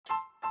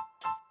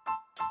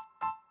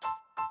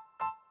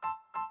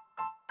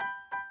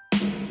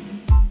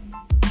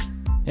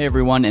Hey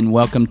everyone, and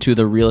welcome to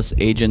the Realist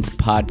Agents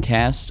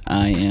podcast.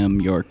 I am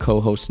your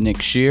co-host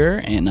Nick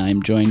Shear, and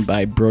I'm joined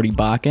by Brody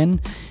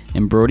Bakken.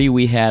 And Brody,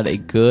 we had a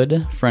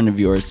good friend of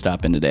yours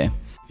stop in today.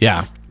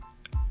 Yeah,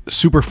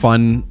 super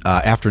fun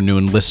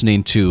afternoon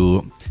listening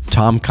to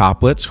Tom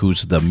Koplitz,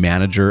 who's the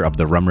manager of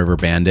the Rum River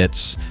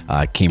Bandits,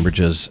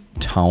 Cambridge's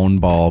town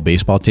ball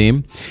baseball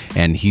team.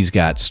 And he's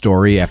got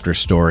story after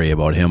story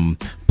about him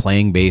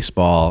playing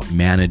baseball,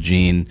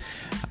 managing,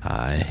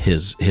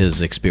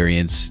 his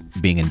experience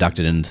being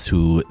inducted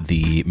into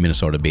the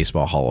Minnesota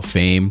Baseball Hall of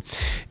Fame.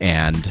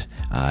 And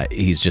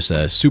he's just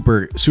a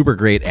super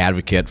great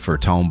advocate for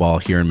town ball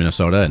here in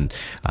Minnesota. And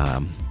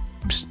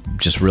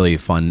just really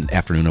fun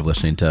afternoon of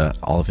listening to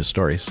all of his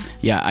stories.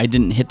 Yeah, I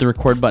didn't hit the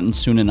record button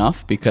soon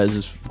enough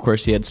because, of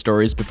course, he had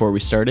stories before we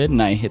started,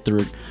 and I hit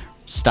the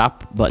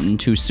stop button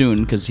too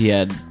soon because he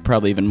had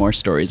probably even more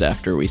stories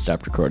after we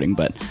stopped recording.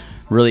 But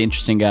really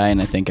interesting guy,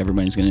 and I think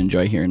everybody's going to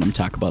enjoy hearing him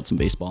talk about some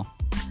baseball.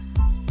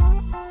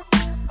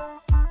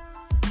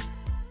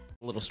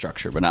 A little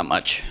structure, but not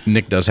much.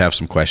 Nick does have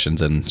some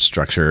questions and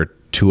structure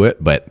to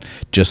it, but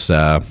just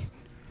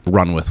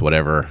run with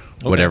whatever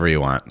you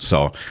want.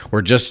 So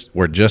we're just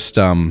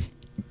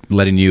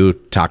letting you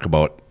talk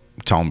about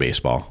town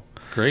baseball.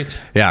 Great.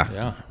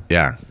 Yeah.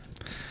 Which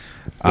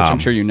I'm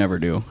sure you never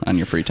do on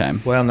your free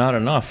time. Well, not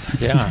enough.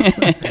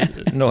 Yeah.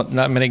 No,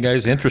 not many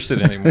guys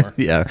interested anymore.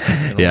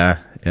 Yeah.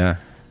 All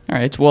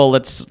right. Well,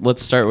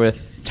 let's start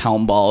with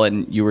town ball,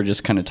 and you were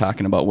just kind of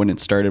talking about when it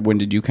started. When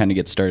did you kind of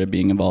get started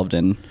being involved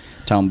in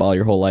town ball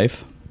your whole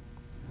life?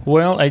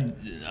 Well,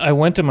 I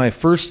went to my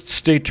first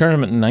state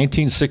tournament in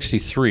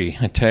 1963.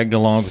 I tagged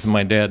along with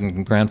my dad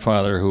and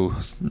grandfather, who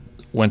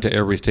went to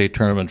every state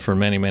tournament for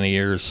many, many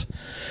years.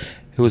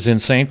 It was in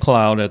St.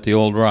 Cloud at the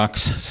Old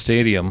Rocks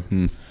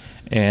Stadium,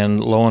 and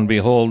lo and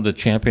behold, the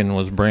champion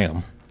was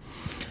Braham.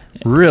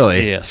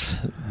 Really? Yes.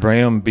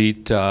 Braham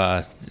beat,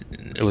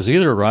 it was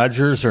either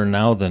Rogers or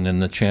Nowthen in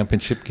the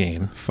championship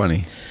game.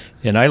 Funny.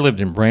 And I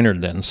lived in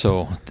Brainerd then,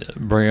 so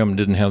Braham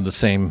didn't have the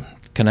same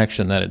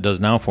connection that it does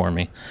now for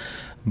me.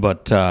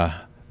 But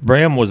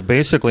Braham was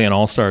basically an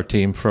all-star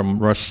team from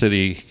Rush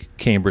City,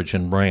 Cambridge,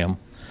 and Braham.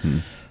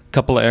 A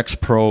couple of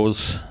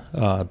ex-pros,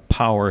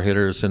 power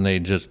hitters, and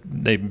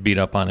they beat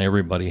up on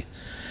everybody.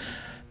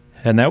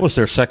 And that was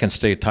their second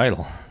state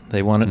title.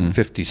 They won it in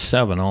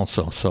 57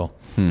 also. So,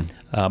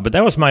 but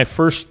that was my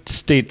first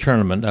state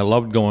tournament. I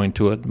loved going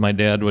to it. My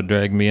dad would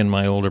drag me and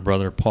my older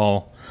brother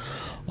Paul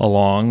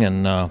along,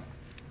 and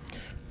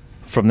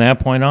from that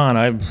point on,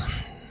 I've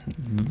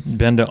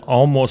been to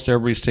almost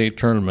every state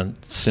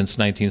tournament since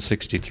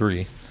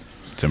 1963.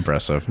 It's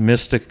impressive.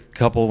 Missed a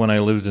couple when I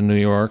lived in New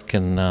York,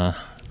 and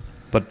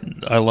but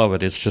I love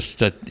it. It's just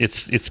that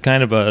it's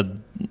kind of a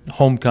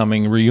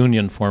homecoming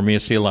reunion for me. I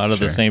see a lot of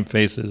the same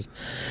faces,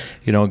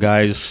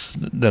 guys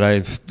that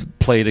I've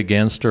played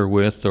against or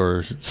with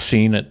or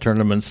seen at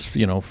tournaments,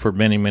 for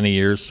many, many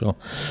years. So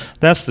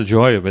that's the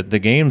joy of it. The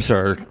games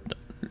are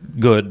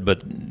good,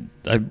 but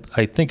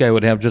I think I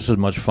would have just as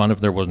much fun if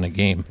there wasn't a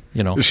game,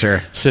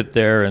 Sure. Sit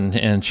there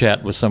and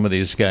chat with some of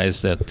these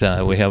guys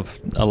that we have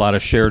a lot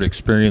of shared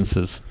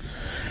experiences.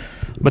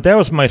 But that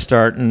was my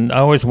start, and I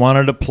always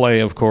wanted to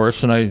play, of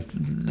course, and I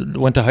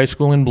went to high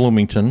school in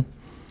Bloomington,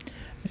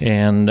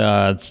 and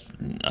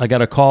I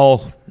got a call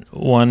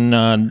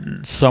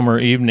one summer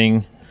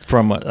evening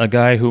from a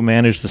guy who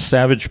managed the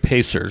Savage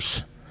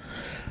Pacers,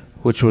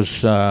 which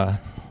was a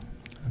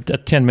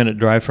 10-minute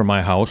drive from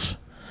my house.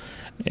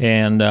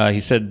 And he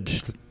said,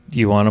 "Do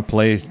you want to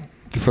play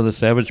for the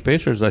Savage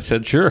Pacers?" I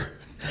said, "Sure."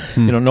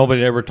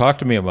 Nobody ever talked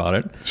to me about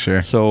it.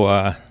 Sure. So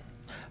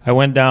I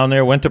went down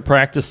there, went to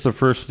practice the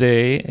first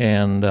day,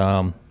 and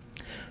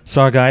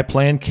saw a guy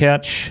playing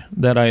catch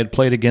that I had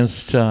played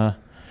against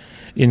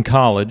in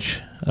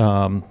college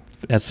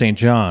at St.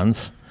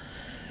 John's.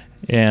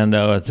 And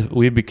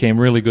we became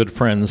really good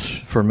friends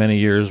for many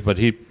years, but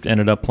he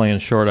ended up playing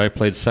short. I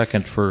played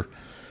second for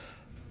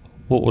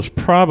what was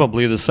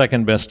probably the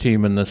second best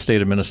team in the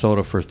state of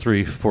Minnesota for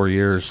 3-4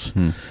 years.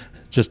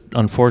 Just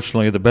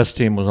unfortunately, the best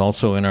team was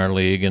also in our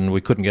league, and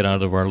we couldn't get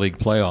out of our league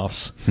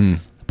playoffs.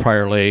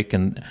 Prior Lake,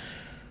 and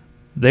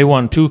they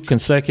won 2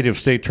 consecutive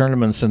state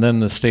tournaments, and then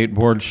the state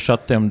board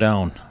shut them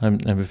down.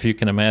 And if you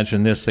can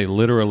imagine this, they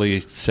literally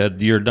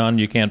said, "You're done.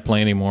 You can't play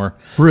anymore.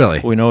 Really?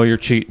 We know you're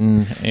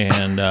cheating."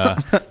 And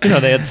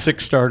they had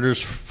 6 starters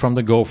from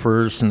the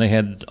Gophers, and they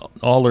had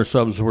all their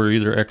subs were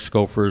either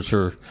ex-Gophers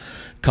or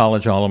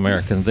college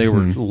All-Americans. They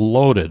were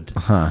loaded.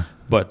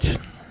 But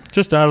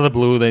just out of the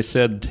blue, they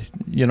said,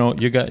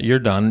 you're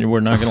done. We're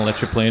not going to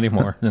let you play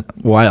anymore.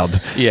 Wild.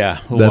 Yeah,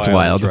 That's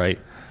wild. Right.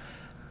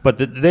 But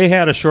they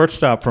had a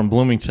shortstop from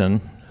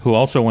Bloomington who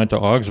also went to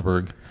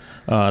Augsburg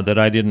that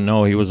I didn't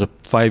know. He was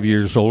 5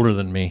 years older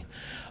than me.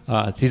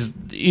 He's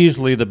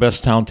easily the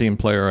best town team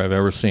player I've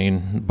ever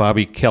seen.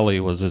 Bobby Kelly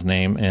was his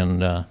name,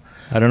 and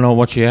I don't know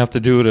what you have to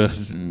do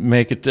to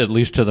make it at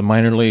least to the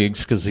minor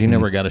leagues because he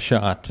never got a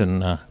shot.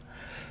 And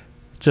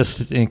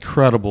just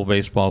incredible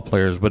baseball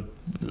players. But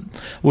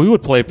we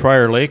would play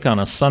Prior Lake on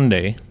a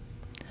Sunday,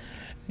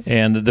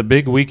 And the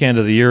big weekend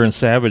of the year in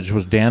Savage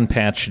was Dan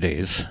Patch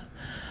Days.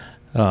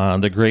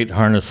 The great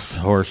harness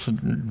horse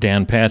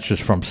Dan Patch is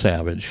from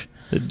Savage.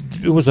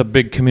 It was a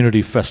big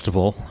community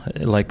festival,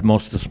 like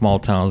most of the small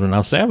towns.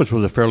 Now, Savage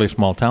was a fairly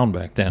small town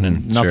back then,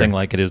 and nothing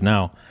like it is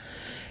now.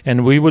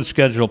 And we would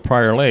schedule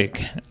Prior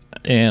Lake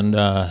and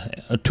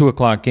a 2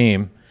 o'clock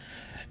game.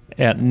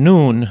 At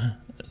noon,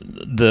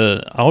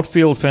 the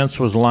outfield fence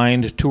was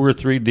lined 2 or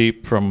 3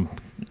 deep from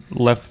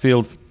left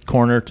field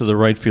corner to the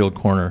right field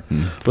corner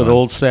with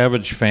old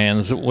Savage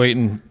fans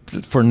waiting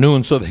for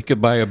noon so they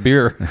could buy a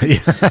beer.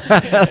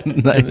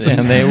 Nice.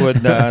 And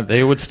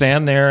they would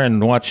stand there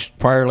and watch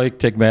Prior Lake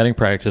take batting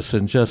practice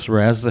and just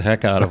razz the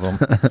heck out of them,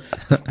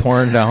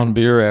 pouring down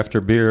beer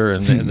after beer.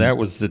 And that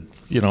was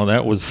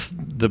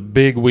the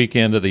big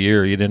weekend of the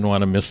year. You didn't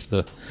want to miss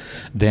the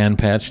Dan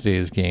Patch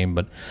Days game.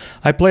 But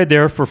I played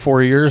there for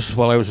 4 years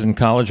while I was in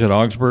college at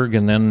Augsburg,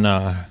 and then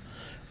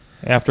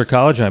after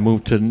college, I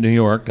moved to New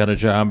York, got a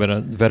job at a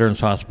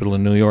veterans hospital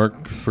in New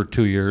York for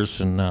 2 years,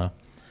 and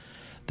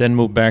then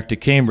moved back to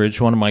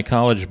Cambridge. One of my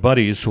college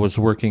buddies was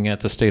working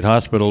at the state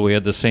hospital. We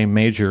had the same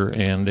major,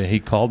 and he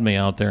called me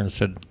out there and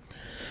said,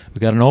 "We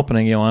got an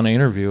opening, you want to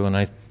interview?" And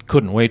I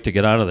couldn't wait to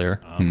get out of there.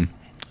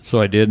 So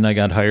I did, and I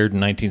got hired in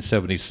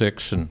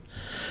 1976. And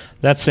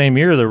that same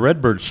year, the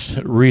Redbirds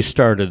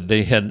restarted.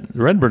 The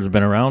Redbirds have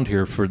been around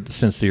here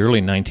since the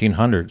early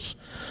 1900s,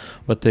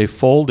 but they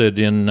folded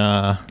in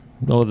the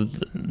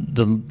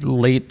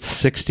late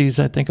 60s,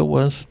 I think it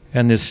was.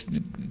 And this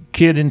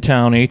kid in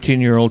town,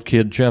 18-year-old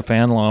kid, Jeff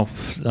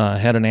Anloff,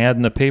 had an ad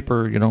in the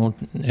paper,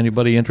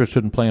 anybody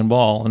interested in playing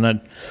ball. And I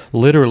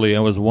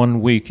was 1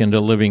 week into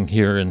living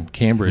here in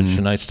Cambridge,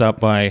 and I stopped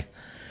by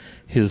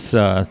his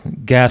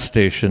gas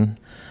station.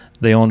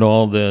 They owned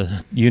all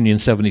the Union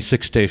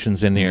 76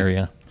 stations in the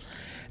area.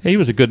 He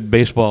was a good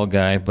baseball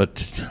guy,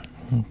 but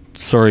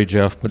sorry,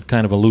 Jeff, but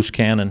kind of a loose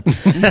cannon.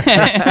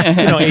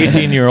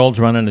 18-year-olds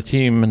running a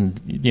team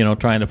and,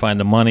 trying to find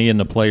the money and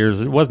the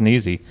players. It wasn't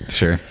easy.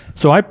 Sure.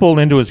 So I pulled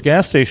into his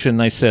gas station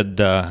and I said,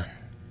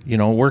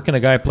 where can a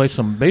guy play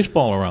some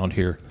baseball around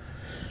here?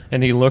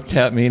 And he looked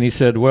at me and he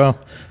said, "Well,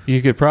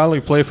 you could probably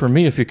play for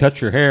me if you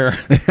cut your hair."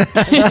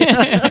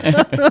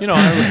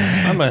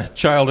 I'm a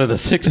child of the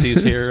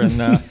 60s here.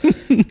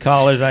 And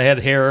college, I had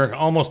hair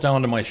almost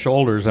down to my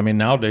shoulders. I mean,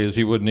 nowadays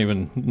you wouldn't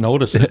even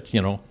notice it,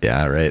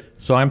 Yeah, right.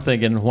 So I'm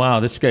thinking, wow,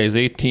 this guy's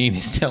 18.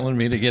 He's telling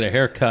me to get a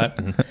haircut.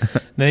 And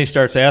then he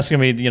starts asking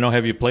me,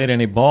 have you played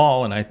any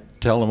ball? And I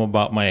tell him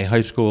about my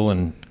high school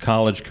and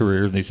college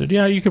careers. And he said,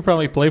 "Yeah, you could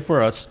probably play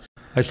for us."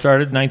 I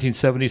started in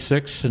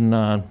 1976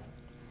 and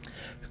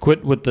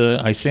quit with the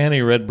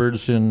Isanti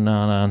Redbirds in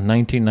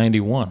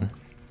 1991.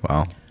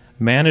 Wow.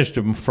 Managed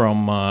them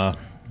from,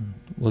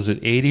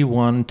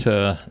 81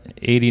 to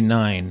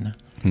 89.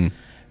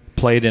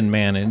 Played and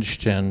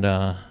managed. And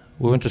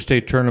we went to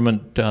state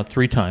tournament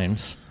 3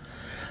 times.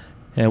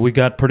 And we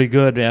got pretty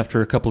good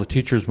after a couple of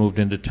teachers moved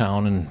into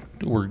town and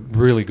were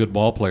really good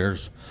ball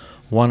players.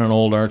 One, an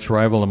old arch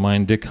rival of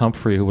mine, Dick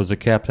Humphrey, who was the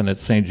captain at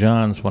St.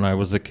 John's when I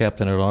was the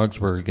captain at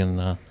Augsburg.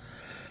 And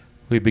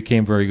we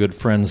became very good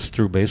friends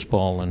through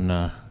baseball,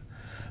 and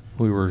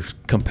we were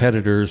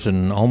competitors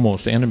and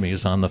almost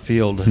enemies on the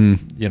field,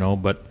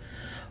 but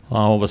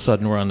all of a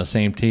sudden we're on the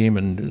same team,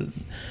 and,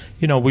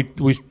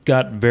 we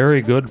got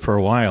very good for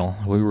a while.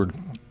 We were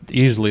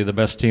easily the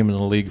best team in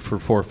the league for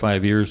 4 or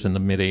 5 years in the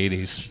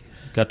mid-'80s.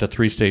 Got to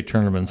 3 state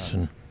tournaments,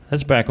 and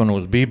that's back when it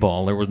was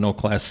B-ball. There was no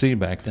Class C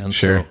back then.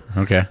 Sure,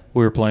 so okay.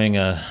 We were playing,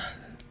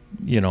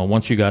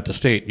 once you got to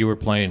state, you were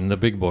playing the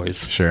big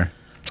boys. Sure.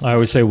 I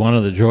always say one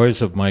of the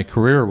joys of my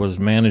career was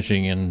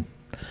managing and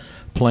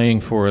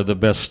playing for the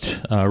best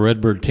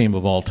Redbird team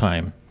of all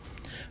time,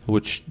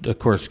 which, of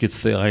course,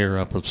 gets the ire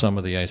up of some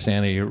of the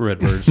Isanti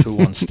Redbirds who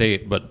won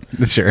state. But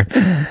sure.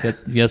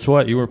 Guess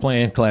what? You were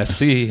playing Class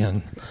C,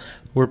 and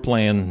we're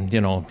playing,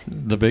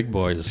 the big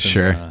boys. And,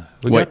 sure.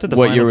 We got to the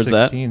what year was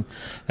 16.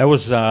 That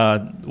was,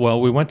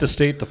 we went to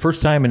state the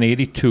first time in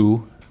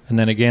 82, and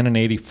then again in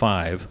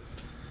 85.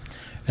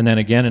 And then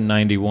again in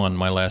 91,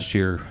 my last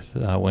year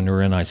when we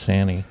were in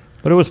Isanti.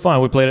 But it was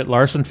fun. We played at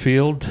Larson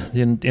Field.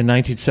 In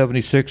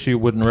 1976, you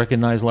wouldn't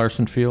recognize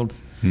Larson Field.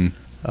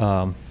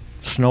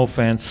 Snow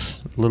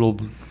fence, little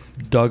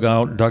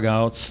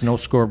dugouts, no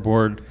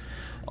scoreboard,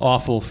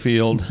 awful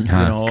field.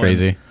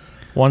 Crazy. And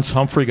once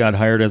Humphrey got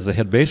hired as the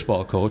head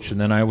baseball coach, and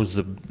then I was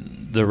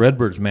the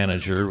Redbirds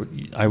manager.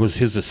 I was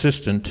his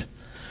assistant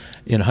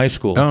in high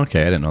school. Oh,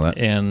 okay. I didn't know that.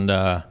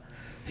 And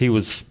he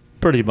was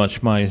pretty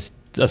much my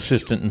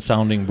assistant and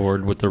sounding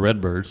board with the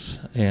Redbirds,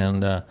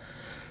 and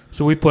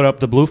so we put up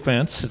the blue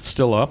fence. It's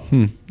still up.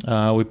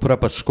 We put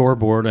up a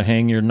scoreboard, a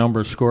hang your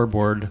number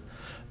scoreboard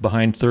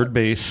behind third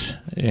base,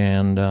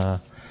 and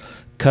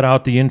cut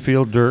out the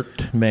infield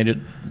dirt, made it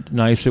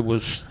nice. It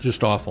was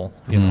just awful,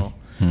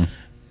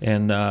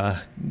 and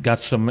got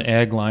some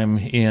ag lime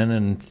in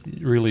and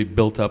really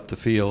built up the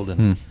field.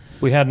 And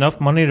we had enough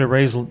money to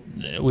raise.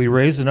 We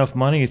raised enough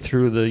money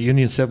through the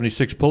Union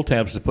 76 pull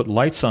tabs to put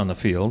lights on the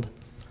field.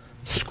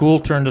 School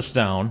turned us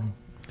down.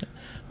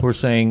 we're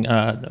saying,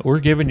 we're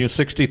giving you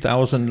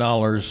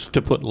 $60,000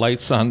 to put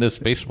lights on this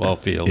baseball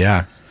field.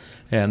 Yeah.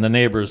 And the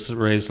neighbors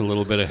raised a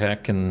little bit of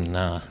heck, and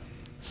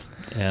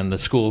the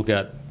school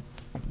got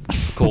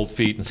cold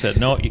feet and said,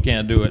 no, you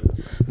can't do it.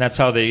 And that's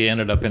how they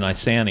ended up in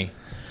Isanti.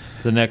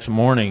 The next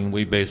morning,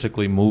 we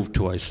basically moved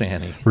to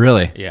Isanti.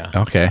 Really? Yeah.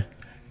 Okay.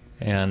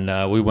 And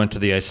we went to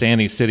the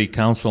Isanti City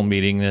Council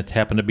meeting that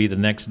happened to be the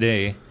next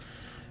day.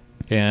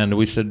 And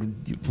we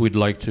said we'd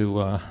like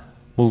to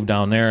move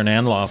down there. And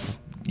Anloff,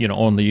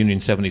 owned the Union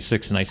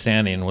 76 in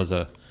Isanti and was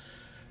a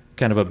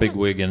kind of a big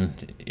wig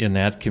in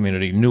that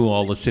community, knew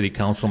all the city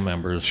council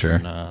members. Sure.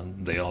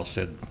 And they all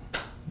said,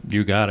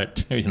 you got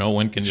it.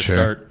 When can you Sure.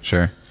 start?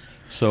 Sure.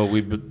 So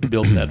we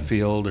built that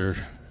field,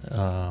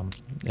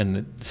 and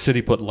the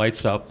city put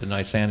lights up, and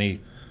Isanti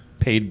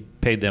paid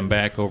them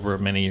back over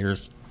many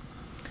years.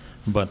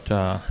 But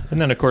and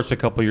then of course a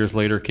couple of years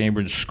later,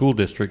 Cambridge School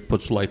District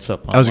puts lights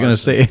up. On I was going to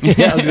say.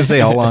 Yeah, I was going to say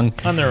how long.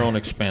 on their own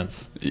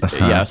expense.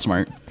 Yeah,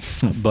 smart.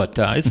 But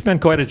it's been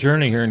quite a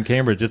journey here in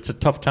Cambridge. It's a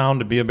tough town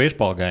to be a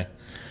baseball guy.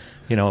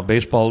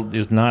 Baseball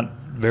is not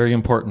very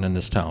important in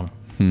this town,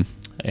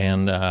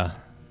 and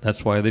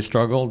that's why they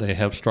struggle. They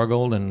have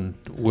struggled and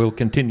will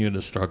continue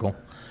to struggle.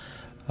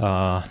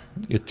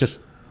 It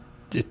just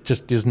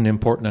isn't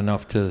important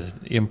enough to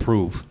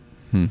improve.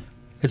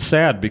 It's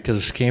sad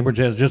because Cambridge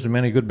has just as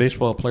many good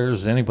baseball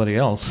players as anybody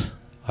else.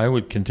 I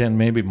would contend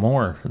maybe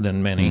more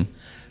than many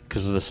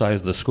because of the size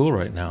of the school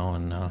right now,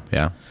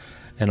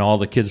 and all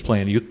the kids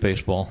playing youth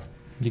baseball.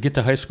 You get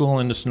to high school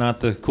and it's not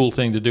the cool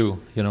thing to do.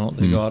 They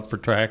go out for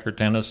track or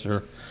tennis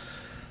or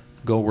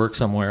go work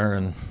somewhere,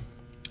 and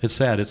it's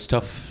sad. It's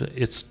tough.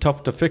 It's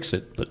tough to fix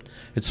it, but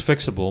it's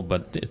fixable.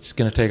 But it's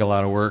going to take a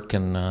lot of work,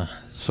 and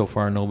so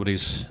far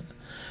nobody's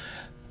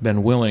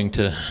been willing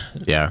to,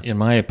 in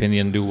my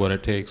opinion, do what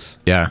it takes.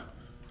 Yeah,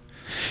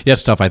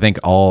 it's tough. I think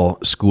all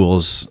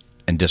schools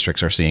and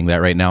districts are seeing that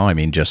right now. I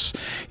mean, just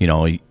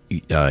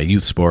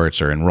youth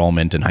sports or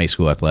enrollment in high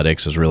school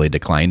athletics has really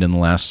declined in the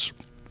last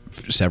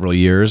several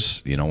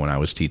years. When I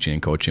was teaching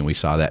and coaching, we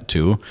saw that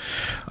too.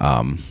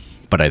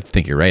 But I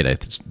think you're right.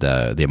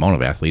 The amount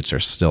of athletes are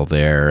still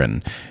there,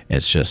 and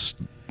it's just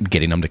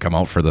getting them to come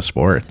out for the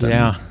sport.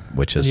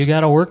 Which is, you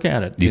got to work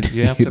at it.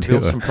 You have to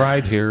build some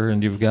pride here,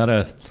 and you've got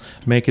to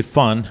make it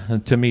fun.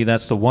 And to me,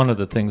 that's one of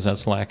the things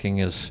that's lacking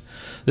is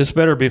this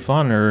better be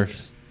fun, or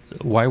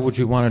why would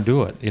you want to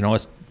do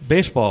it?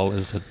 Baseball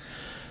is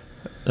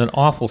an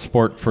awful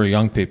sport for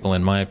young people,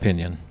 in my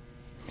opinion.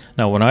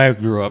 Now, when I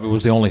grew up, it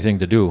was the only thing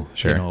to do.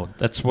 Sure.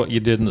 That's what you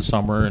did in the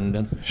summer, and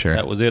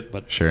that was it.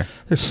 But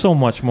there's so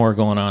much more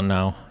going on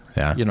now.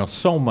 Yeah.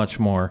 So much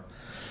more.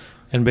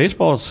 And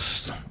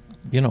baseball's,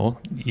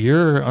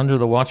 you're under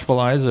the watchful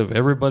eyes of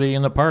everybody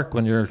in the park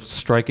when you're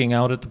striking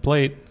out at the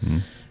plate,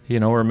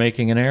 or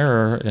making an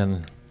error,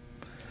 and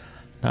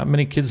not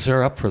many kids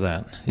are up for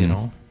that,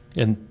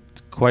 And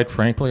quite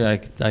frankly,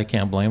 I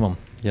can't blame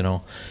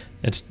them,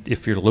 It's,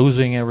 if you're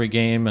losing every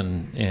game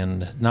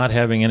and not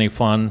having any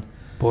fun,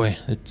 boy,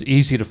 it's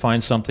easy to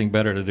find something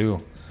better to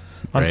do,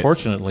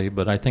 unfortunately,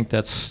 but I think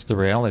that's the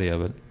reality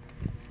of it.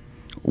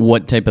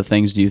 What type of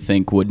things do you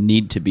think would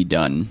need to be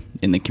done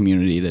in the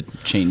community to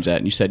change that?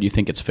 And you said you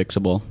think it's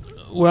fixable.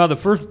 Well, the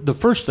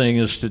first thing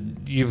is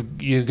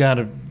you got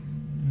to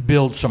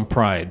build some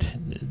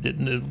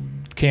pride.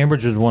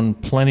 Cambridge has won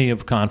plenty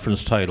of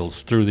conference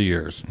titles through the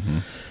years.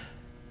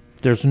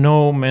 There's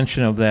no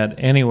mention of that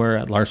anywhere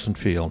at Larson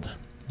Field.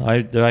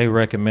 I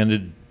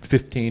recommended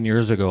 15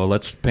 years ago,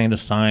 let's paint a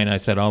sign. I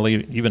said, I'll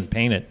even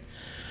paint it.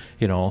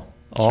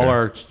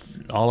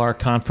 All our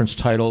conference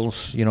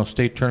titles,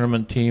 state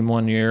tournament team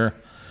one year.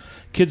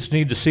 Kids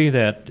need to see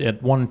that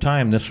at one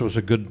time this was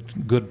a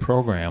good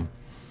program.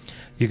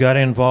 You got to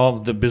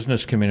involve the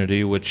business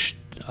community, which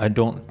I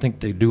don't think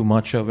they do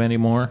much of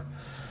anymore.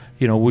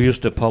 We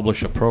used to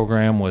publish a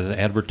program with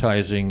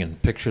advertising and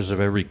pictures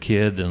of every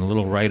kid and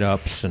little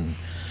write-ups, and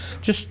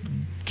just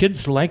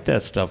kids like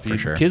that stuff. For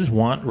sure. Kids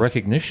want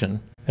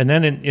recognition. And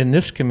then in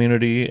this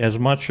community, as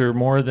much or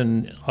more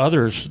than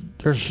others,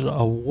 there's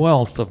a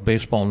wealth of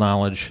baseball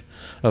knowledge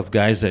of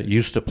guys that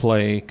used to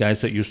play,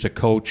 guys that used to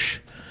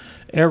coach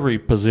every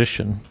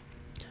position,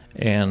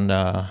 and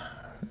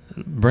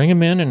bring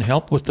them in and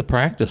help with the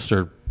practice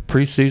or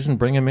preseason.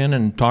 Bring them in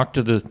and talk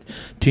to the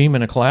team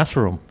in a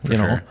classroom. For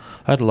sure.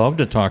 I'd love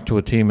to talk to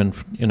a team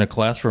in a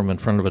classroom in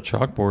front of a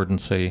chalkboard and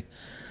say,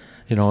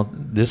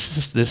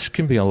 this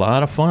can be a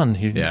lot of fun.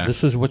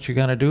 This is what you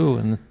got to do,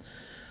 and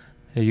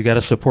you got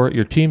to support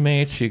your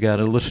teammates. You got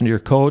to listen to your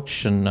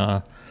coach. And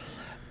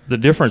the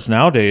difference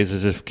nowadays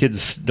is if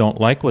kids don't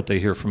like what they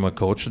hear from a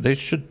coach, they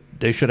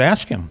should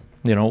ask him.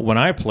 When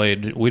I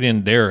played, we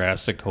didn't dare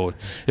ask the coach.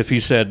 If he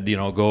said,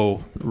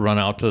 go run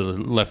out to the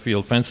left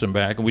field fence and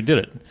back, and we did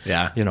it.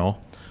 Yeah.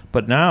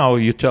 But now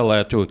you tell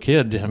that to a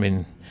kid. I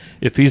mean,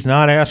 if he's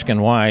not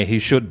asking why, he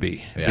should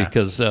be. Yeah.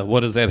 Because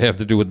what does that have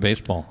to do with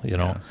baseball?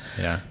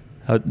 Yeah.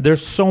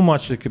 There's so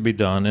much that could be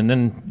done, and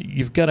then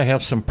you've got to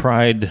have some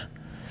pride.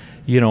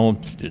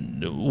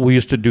 We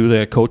used to do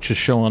that coaches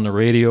show on the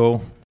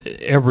radio.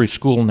 Every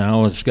school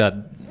now has got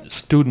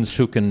students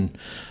who can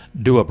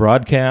do a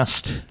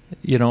broadcast,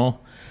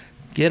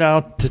 get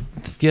out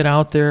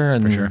there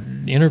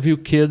and interview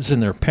kids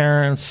and their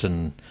parents,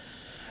 and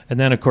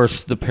then of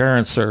course the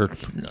parents are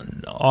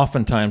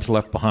oftentimes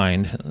left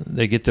behind.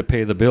 They get to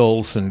pay the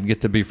bills and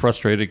get to be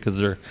frustrated because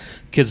their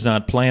kid's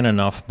not playing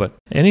enough. But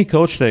any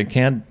coach that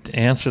can't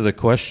answer the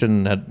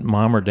question that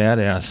mom or dad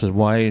asks is,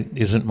 why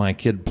isn't my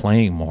kid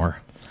playing more?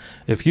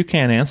 If you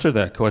can't answer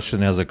that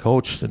question as a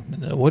coach, then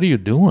what are you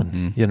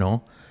doing?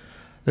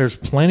 There's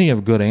plenty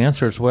of good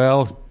answers.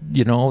 Well,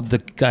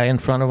 the guy in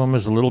front of him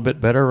is a little bit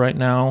better right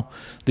now.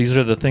 These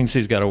are the things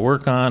he's got to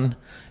work on.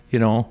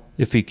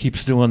 If he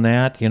keeps doing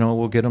that,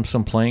 we'll get him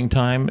some playing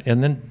time,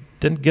 and then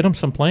get him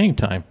some playing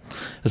time,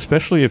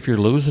 especially if you're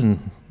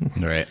losing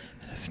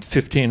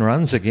 15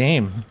 runs a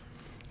game.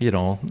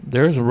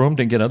 There's room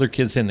to get other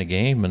kids in the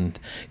game, and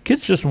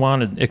kids just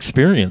want to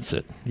experience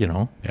it,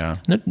 Yeah.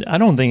 I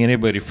don't think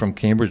anybody from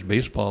Cambridge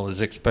baseball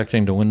is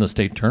expecting to win the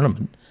state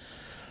tournament,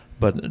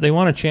 but they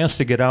want a chance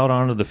to get out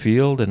onto the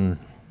field and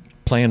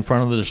play in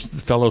front of their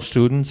fellow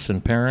students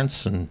and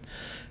parents and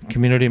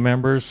community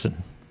members,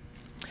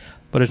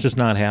 but it's just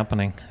not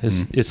happening.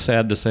 It's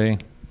sad to say.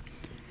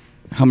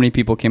 How many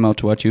people came out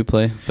to watch you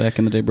play back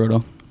in the day,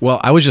 Brodo? Well,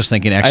 I was just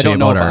thinking actually I don't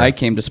know about if I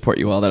came to support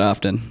you all that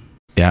often.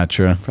 Yeah,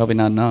 true. Probably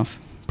not enough.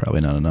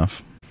 Probably not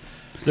enough.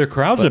 Their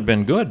crowds have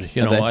been good.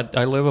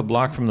 I live a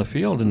block from the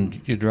field,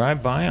 and you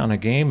drive by on a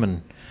game,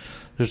 and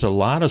there's a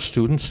lot of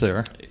students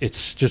there.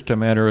 It's just a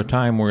matter of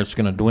time where it's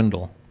going to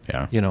dwindle.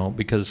 Yeah.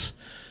 Because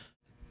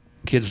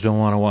kids don't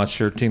want to watch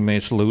their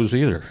teammates lose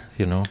either.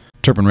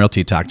 Turpin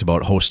Realty talked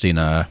about hosting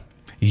a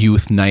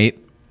youth night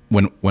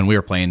when we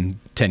were playing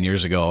 10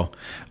 years ago.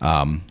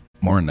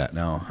 More than that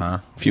now, huh?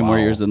 A few more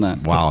years than that.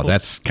 Wow,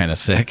 that's kind of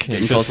sick.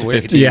 Getting close to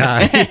 15.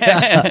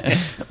 Yeah.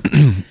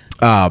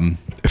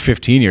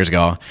 15 years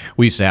ago,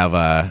 we used to have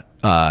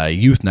a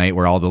youth night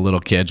where all the little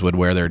kids would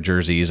wear their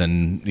jerseys,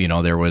 and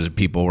there was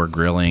people were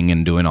grilling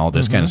and doing all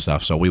this kind of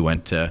stuff. So we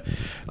went to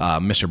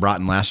Mr.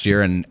 Broughton last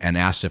year and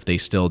asked if they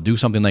still do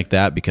something like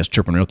that, because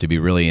Turpin Realty would be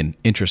really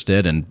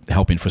interested in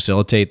helping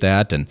facilitate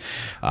that. And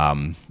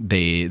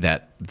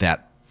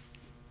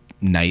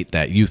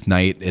that youth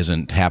night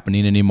isn't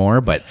happening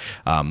anymore, but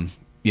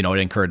it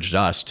encouraged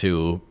us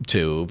to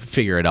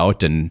figure it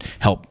out and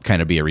help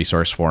kind of be a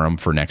resource for them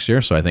for next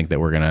year. So I think that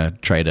we're going to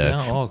try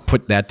to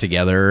put that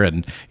together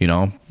and,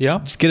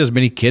 just get as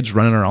many kids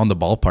running around the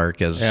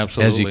ballpark as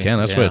you can.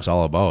 That's what it's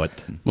all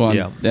about.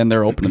 Well, and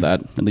they're open to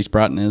that. At least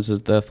Broughton is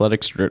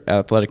the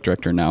athletic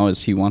director now,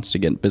 is he wants to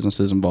get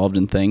businesses involved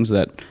in things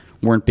that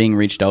weren't being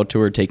reached out to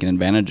or taken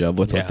advantage of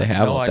with what they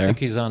have out there. I think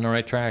he's on the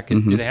right track.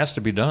 It has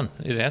to be done.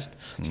 It has,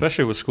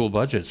 especially with school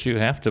budgets. You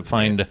have to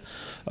find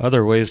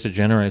other ways to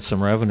generate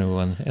some revenue,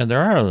 and there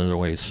are other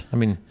ways. I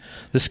mean,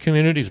 this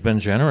community's been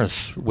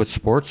generous with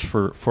sports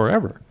for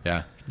forever.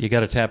 Yeah. You got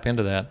to tap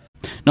into that.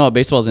 No,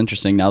 baseball's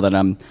interesting now that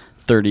I'm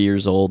 30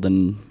 years old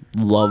and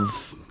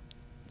love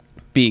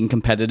being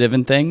competitive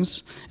in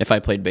things. If I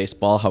played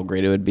baseball, how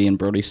great it would be, and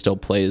Brody still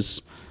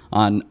plays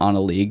on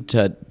a league,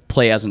 to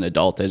play as an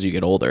adult as you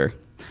get older.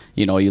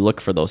 You look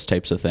for those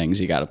types of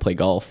things. You got to play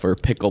golf or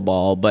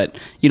pickleball, but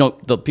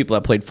the people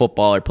that played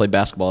football or played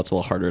basketball, it's a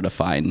little harder to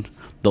find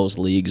those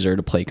leagues or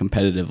to play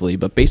competitively,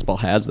 but baseball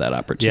has that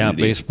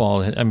opportunity. Yeah,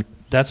 baseball. I mean,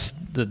 that's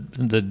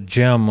the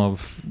gem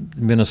of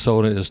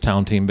Minnesota is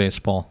town team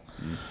baseball.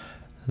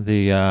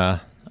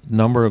 The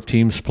number of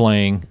teams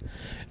playing,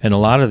 and a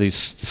lot of these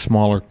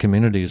smaller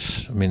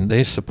communities, I mean,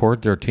 they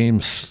support their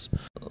teams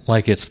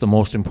like it's the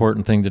most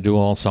important thing to do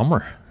all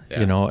summer.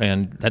 Yeah.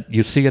 And that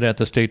you see it at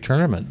the state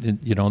tournament.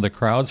 The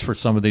crowds for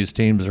some of these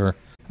teams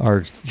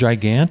are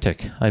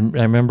gigantic. I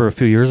remember a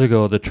few years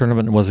ago the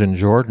tournament was in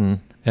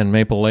Jordan and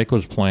Maple Lake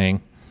was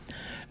playing,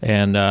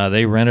 and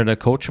they rented a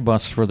coach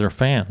bus for their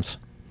fans.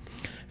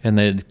 And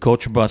the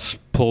coach bus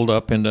pulled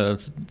up into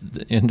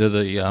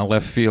the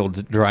left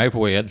field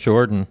driveway at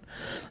Jordan.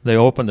 They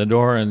opened the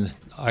door, and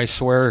I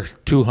swear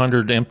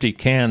 200 empty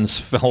cans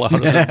fell out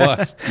of the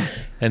bus.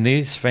 And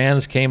these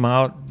fans came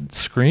out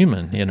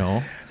screaming,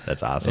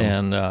 That's awesome.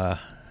 And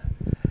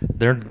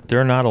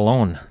they're not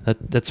alone.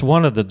 That's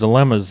one of the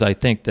dilemmas I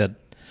think that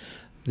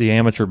the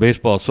Amateur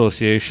Baseball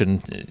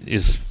Association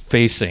is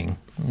facing.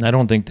 I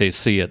don't think they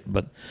see it,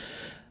 but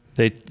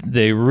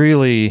they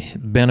really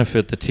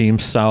benefit the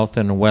teams south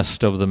and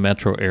west of the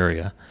metro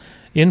area,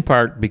 in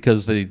part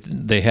because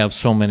they have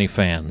so many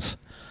fans.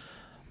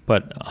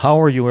 But how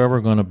are you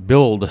ever going to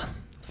build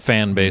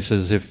fan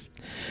bases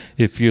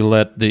if you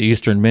let the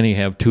Eastern Mini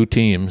have two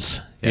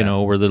teams? Yeah.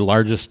 We're the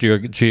largest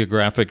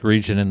geographic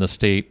region in the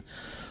state,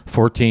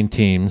 14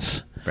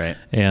 teams. Right.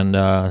 And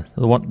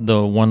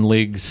the one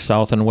league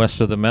south and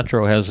west of the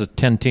metro has a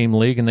 10-team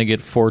league, and they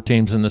get 4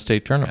 teams in the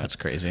state tournament. That's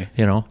crazy.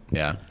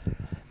 Yeah.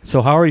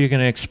 So how are you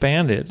going to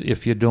expand it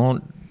if you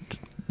don't,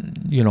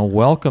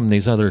 welcome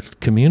these other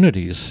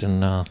communities?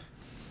 And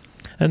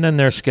And then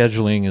their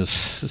scheduling is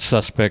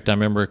suspect. I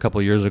remember a couple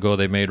of years ago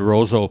they made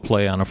Roseau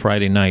play on a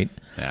Friday night.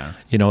 Yeah.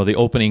 You know, the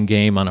opening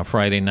game on a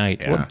Friday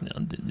night.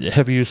 Yeah.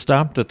 Have you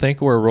stopped to think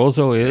where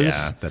Roseau is?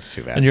 Yeah, that's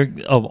too bad.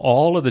 And of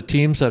all of the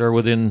teams that are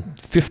within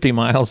 50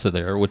 miles of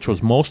there, which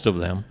was most of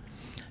them,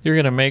 you're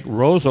going to make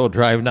Roseau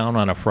drive down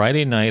on a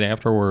Friday night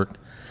after work.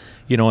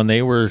 You know, and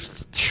they were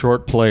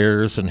short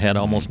players and had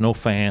almost no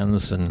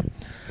fans, and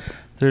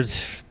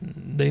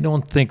they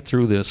don't think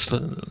through this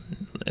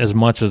as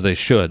much as they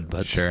should.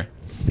 But sure.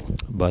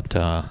 But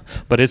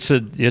it's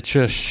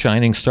a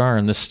shining star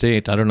in this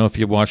state. I don't know if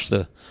you watched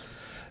the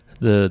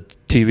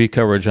TV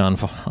coverage on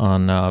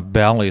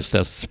Bally's,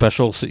 that's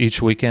specials each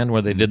weekend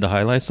where they did the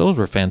highlights. Those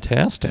were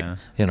fantastic,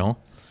 you know,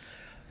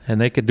 and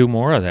they could do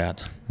more of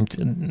that.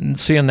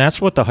 See, and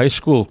that's what the high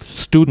school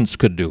students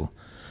could do.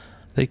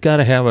 They got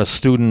to have a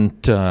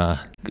student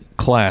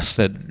class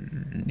that,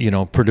 you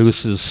know,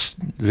 produces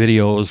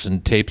videos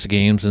and tapes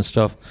games and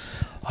stuff.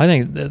 I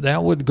think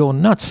that would go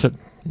nuts.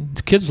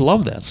 The kids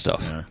love that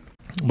stuff. Yeah.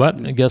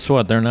 But guess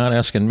what? They're not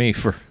asking me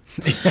for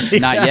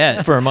not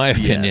yet for my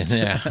opinion.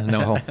 Yeah,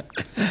 no.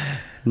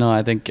 No,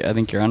 I think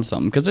you're onto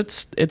something, because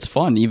it's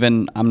fun.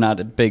 Even I'm not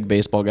a big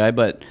baseball guy,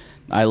 but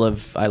I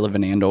live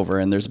in Andover,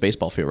 and there's a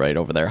baseball field right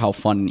over there. How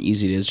fun and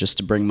easy it is just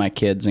to bring my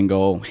kids and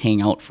go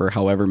hang out for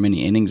however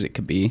many innings it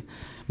could be.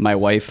 My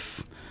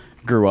wife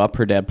grew up,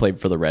 her dad played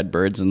for the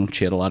Redbirds, and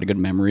she had a lot of good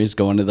memories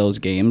going to those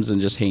games and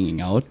just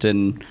hanging out.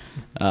 And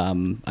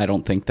I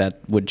don't think that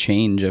would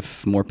change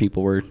if more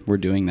people were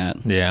doing that.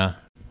 Yeah.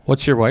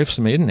 What's your wife's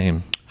maiden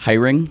name?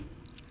 Hiring.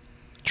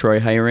 Troy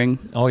Hiring.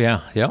 Oh,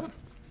 yeah. Yeah.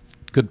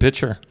 Good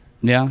pitcher.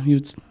 Yeah, he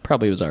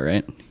probably was all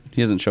right.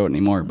 He doesn't show it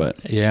anymore,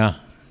 but... Yeah.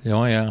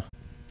 Oh, yeah.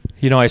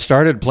 You know, I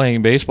started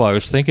playing baseball. I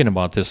was thinking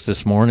about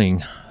this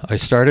morning. I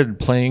started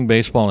playing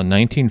baseball in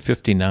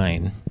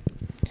 1959.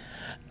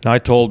 And I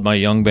told my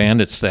young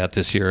bandits that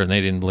this year, and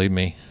they didn't believe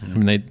me. I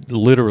mean, they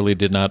literally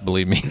did not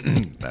believe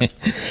me. That's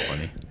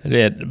funny.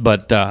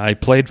 But I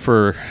played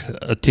for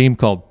a team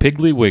called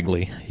Piggly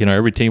Wiggly. You know,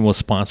 every team was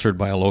sponsored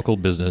by a local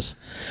business.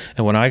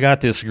 And when I got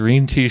this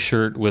green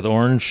T-shirt with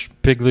orange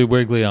Piggly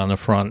Wiggly on the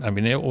front, I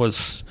mean, it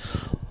was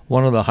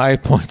one of the high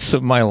points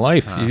of my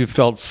life. You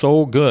felt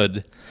so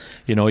good.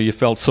 You know, you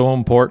felt so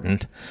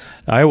important.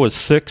 I was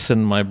 6,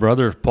 and my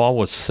brother Paul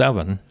was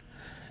 7.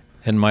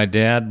 And my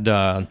dad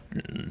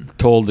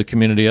told the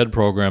community ed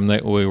program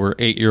that we were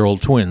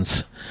 8-year-old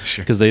twins,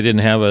 because they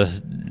didn't have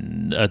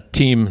a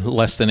team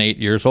less than 8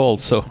 years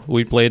old. So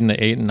we played in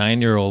the 8 and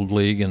 9-year-old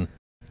league and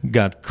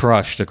got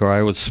crushed.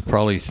 I was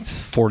probably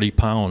 40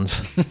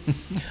 pounds.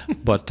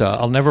 But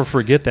I'll never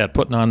forget that,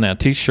 putting on that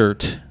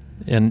T-shirt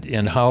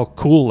and how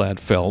cool that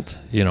felt,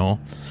 you know.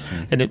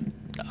 And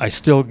I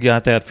still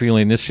got that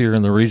feeling this year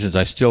in the regions.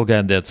 I still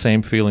got that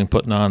same feeling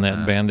putting on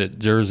that Bandit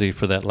jersey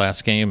for that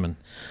last game, and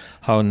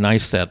how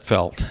nice that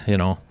felt, you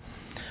know.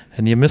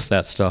 And you miss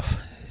that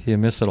stuff. You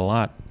miss it a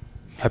lot.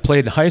 I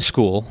played high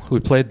school. We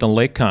played the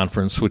Lake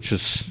Conference, which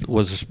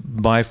was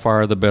by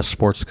far the best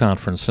sports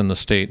conference in the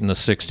state in the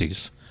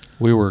 60s.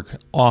 We were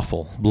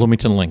awful.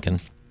 Bloomington, Lincoln.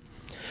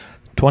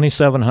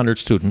 2,700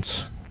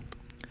 students.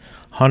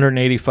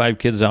 185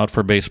 kids out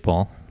for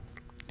baseball.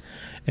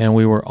 And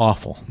we were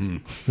awful.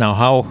 Now,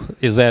 how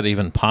is that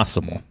even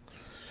possible?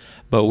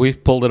 But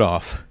we've pulled it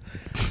off.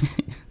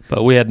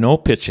 But we had no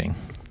pitching.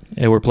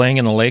 And we're playing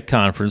in the Lake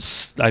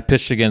Conference. I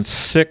pitched against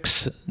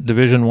 6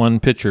 Division I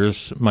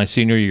pitchers my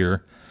senior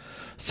year,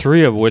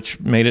 3 of which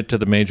made it to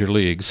the major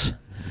leagues,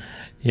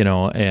 you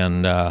know,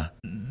 and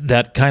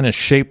that kind of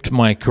shaped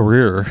my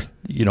career,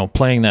 you know,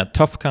 playing that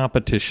tough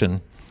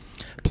competition,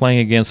 playing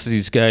against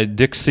these guys.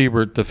 Dick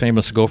Siebert, the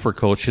famous Gopher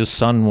coach, his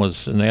son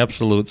was an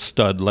absolute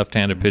stud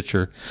left-handed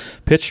pitcher,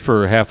 pitched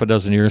for half a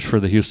dozen years for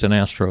the Houston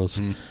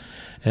Astros.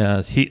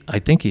 I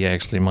think he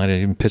actually might have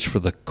even pitched for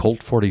the Colt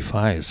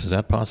 45s. Is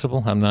that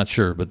possible? I'm not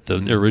sure, but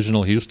the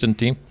original Houston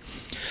team.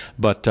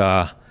 But,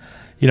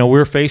 you know,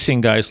 we're facing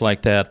guys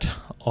like that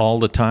all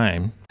the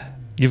time.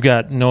 You've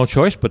got no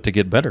choice but to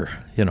get better,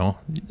 you know,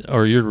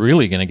 or you're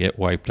really going to get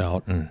wiped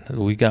out. And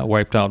we got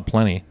wiped out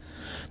plenty.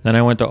 Then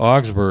I went to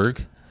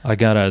Augsburg. I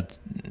got a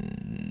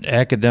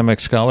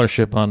academic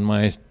scholarship on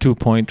my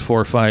 2.45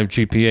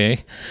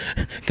 GPA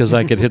because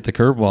I could hit the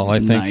curveball, I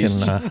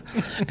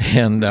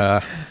think.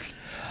 Nice.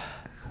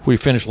 We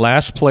finished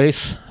last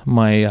place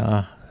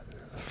my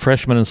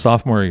freshman and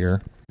sophomore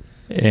year.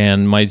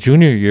 And my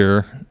junior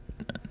year,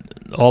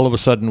 all of a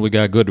sudden we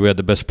got good. We had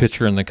the best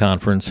pitcher in the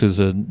conference, who's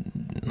a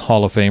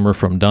Hall of Famer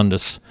from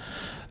Dundas.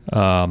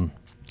 And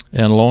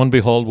lo and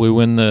behold, we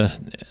win the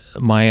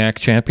MIAC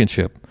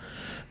championship.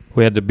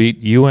 We had to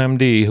beat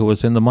UMD, who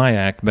was in the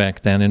MIAC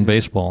back then in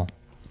baseball.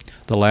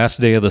 The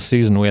last day of the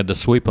season, we had to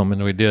sweep them,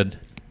 and we did.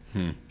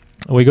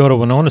 We go to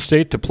Winona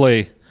State to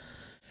play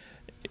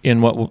in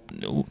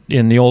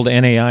the old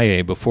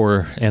NAIA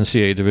before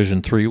NCAA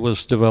Division III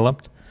was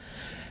developed,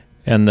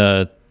 and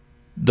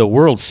the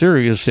World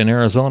Series in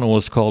Arizona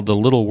was called the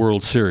Little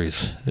World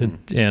Series,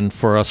 and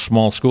for us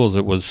small schools,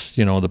 it was,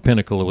 you know, the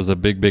pinnacle. It was a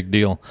big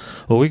deal.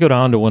 Well, we go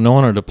down to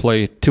Winona to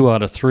play 2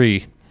 out of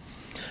 3,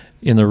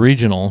 in the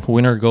regional.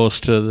 Winner goes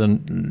to the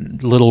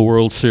Little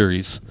World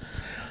Series.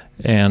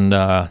 And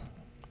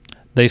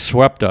they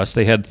swept us.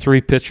 They had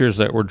 3 pitchers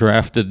that were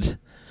drafted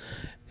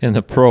in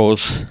the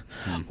pros.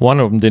 One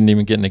of them didn't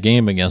even get in the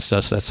game against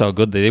us. That's how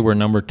good they were.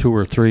 Number 2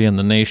 or 3 in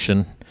the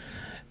nation.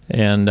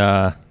 And,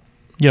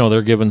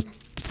 they're given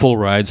full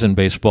rides in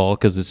baseball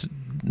because it's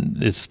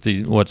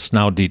what's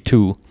now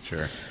D2.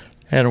 Sure.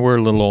 And we're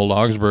little old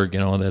Augsburg,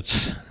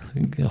 that's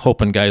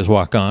hoping guys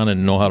walk on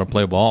and know how to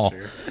play ball.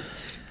 Sure.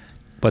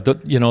 But,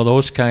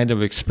 those kind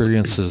of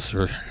experiences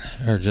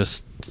are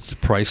just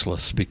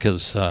priceless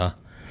because,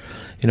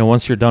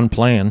 once you're done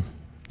playing,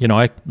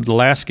 the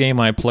last game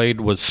I played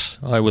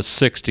I was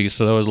 60,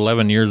 so that was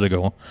 11 years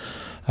ago.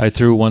 I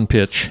threw 1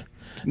 pitch.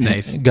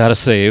 Nice. Got a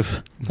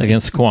save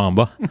against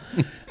Kawamba.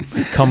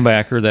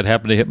 Comebacker that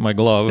happened to hit my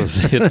glove. It was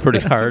hit pretty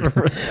hard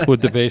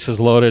with the bases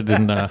loaded.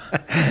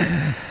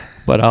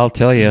 But I'll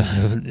tell you,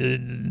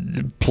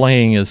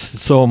 playing is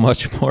so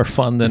much more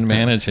fun than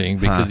managing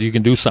because you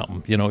can do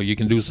something. You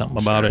can do something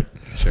about it.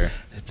 Sure.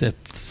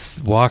 It's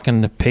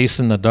walking,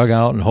 pacing the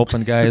dugout and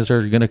hoping guys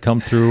are going to come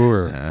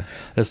through.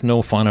 It's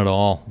no fun at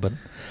all.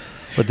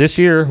 But this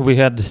year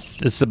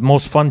it's the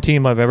most fun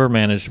team I've ever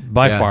managed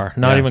by far.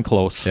 Not even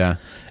close. Yeah.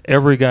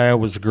 Every guy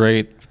was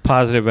great,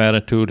 positive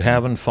attitude,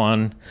 having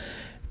fun.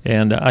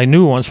 And I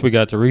knew once we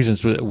got to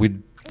Regions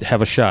we'd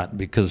have a shot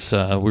because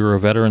we were a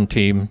veteran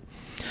team.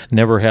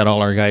 Never had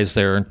all our guys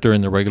there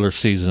during the regular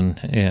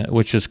season,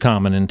 which is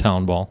common in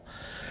town ball.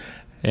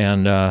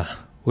 And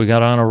we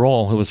got on a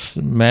roll. It was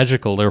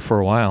magical there for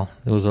a while.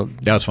 That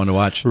was fun to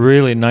watch.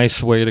 Really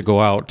nice way to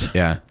go out.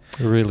 Yeah.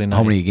 Really nice.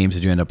 How many games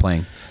did you end up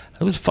playing?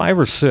 It was 5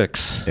 or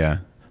 6. Yeah.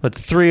 But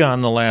 3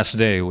 on the last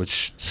day,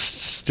 which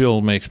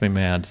still makes me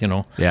mad,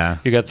 Yeah.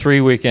 You got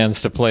 3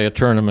 weekends to play a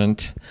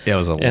tournament. Yeah, it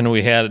was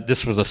and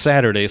this was a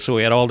Saturday, so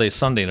we had all day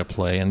Sunday to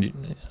play, and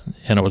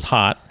it was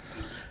hot.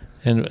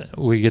 And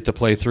we get to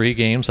play 3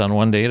 games on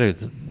one day,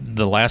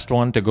 the last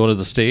one to go to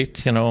the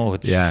state,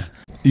 Yeah.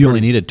 You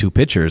only needed 2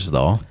 pitchers,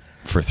 though,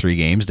 for 3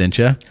 games, didn't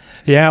you?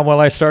 Yeah, well,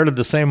 I started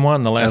the same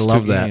one the last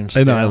 2 games.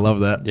 I know, I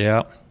love that.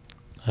 Yeah.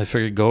 I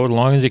figured go as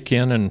long as you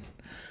can, and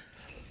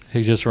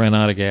he just ran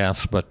out of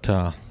gas. But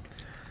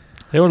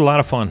it was a lot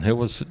of fun. It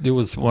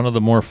was one of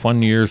the more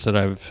fun years that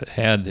I've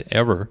had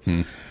ever.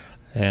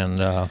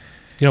 And,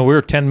 we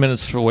were 10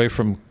 minutes away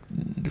from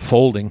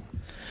folding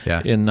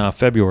in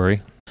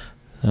February.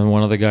 And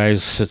one of the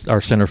guys, our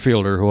center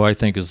fielder, who I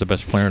think is the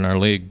best player in our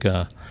league,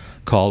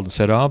 called and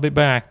said, I'll be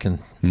back. And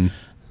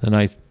then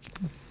I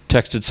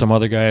texted some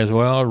other guys,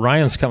 well,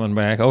 Ryan's coming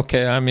back.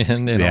 Okay, I'm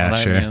in.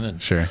 I'm in.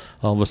 And sure.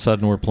 All of a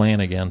sudden, we're playing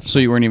again. So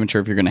you weren't even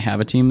sure if you're going to have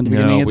a team at the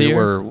beginning of the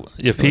year?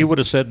 If he would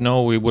have said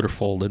no, we would have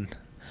folded.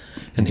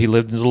 And he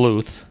lived in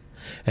Duluth.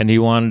 And he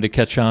wanted to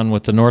catch on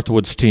with the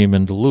Northwoods team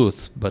in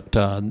Duluth, but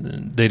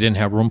they didn't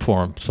have room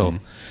for him. So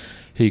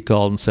he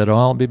called and said,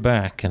 I'll be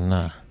back.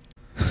 And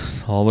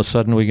all of a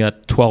sudden, we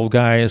got 12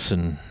 guys.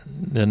 And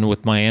then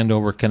with my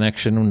Andover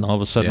connection, all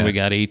of a sudden we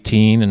got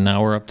 18, and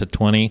now we're up to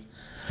 20.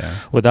 Yeah.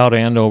 Without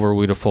Andover,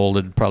 we'd have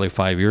folded probably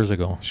 5 years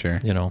ago. Sure.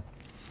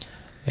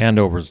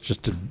 Andover's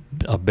just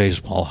a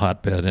baseball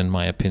hotbed, in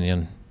my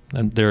opinion.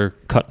 And they're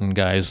cutting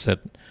guys that,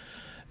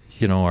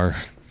 are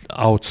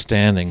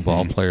outstanding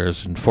ball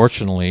players. And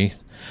fortunately,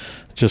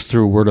 just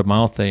through word of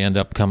mouth, they end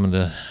up coming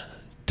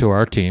to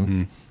our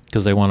team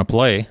because they want to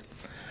play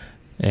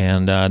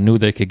and knew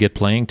they could get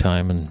playing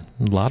time. And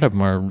a lot of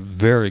them are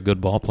very good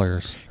ball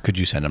players. Could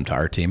you send them to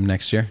our team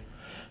next year?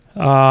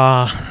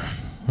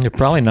 They're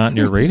probably not in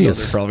your radius.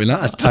 No, they're probably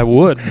not. I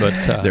would,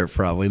 but they're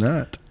probably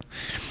not.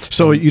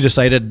 So you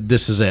decided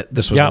this is it.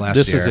 This was the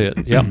last year. This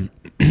is it.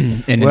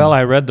 Yep. Well,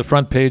 I read the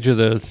front page of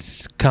the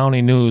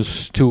County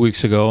News 2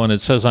 weeks ago, and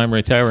it says I'm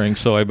retiring,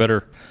 so I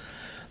better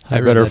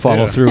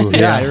follow through.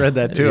 Yeah, I read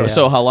that too. Yeah.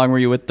 So how long were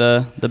you with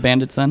the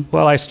Bandits then?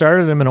 Well, I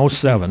started them in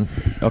 2007.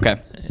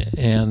 Okay.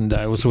 And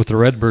I was with the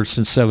Redbirds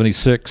since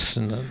 76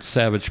 and the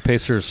Savage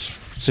Pacers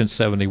since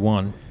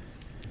 71.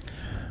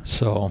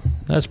 So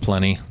that's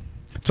plenty.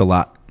 It's a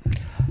lot.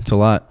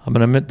 I'm going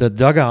to admit the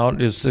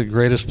dugout is the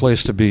greatest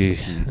place to be,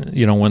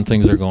 when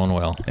things are going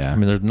well. Yeah. I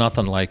mean, there's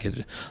nothing like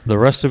it. The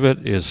rest of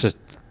it is just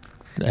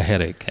a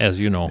headache, as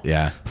you know.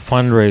 Yeah.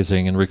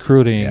 Fundraising and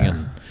recruiting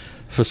and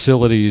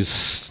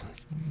facilities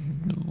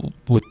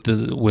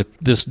with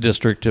this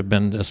district have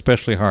been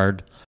especially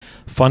hard.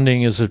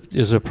 Funding is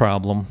a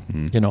problem.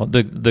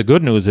 The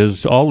good news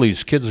is all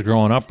these kids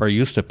growing up are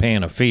used to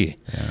paying a fee.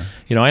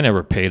 Yeah. I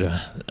never paid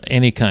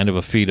any kind of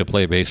a fee to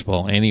play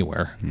baseball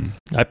anywhere.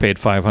 I paid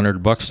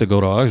 $500 to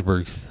go to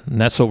Augsburg,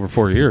 and that's over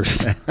 4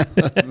 years.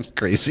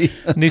 Crazy.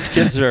 And these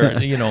kids are,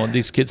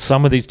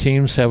 some of these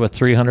teams have a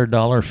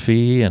 $300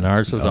 fee, and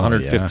ours is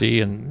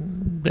 $150,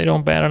 and they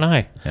don't bat an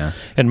eye. Yeah.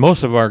 And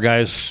most of our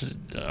guys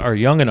are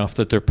young enough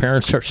that their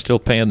parents are still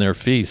paying their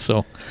fees,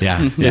 so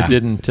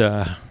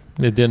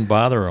it didn't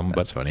bother them.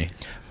 That's funny.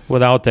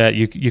 Without that,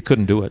 you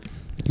couldn't do it.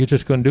 You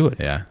just couldn't do it.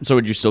 Yeah. So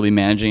would you still be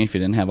managing if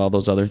you didn't have all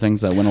those other things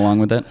that went along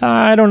with it?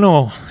 I don't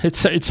know.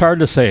 It's hard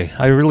to say.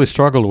 I really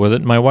struggled with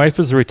it. My wife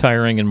is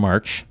retiring in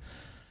March,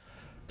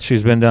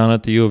 She's been down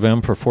at the U of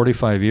M for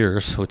 45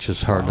 years, which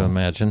is hard to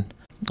imagine.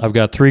 I've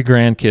got 3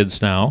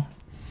 grandkids now,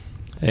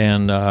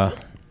 and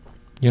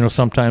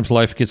sometimes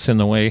life gets in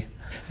the way,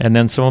 and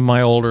then some of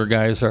my older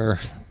guys are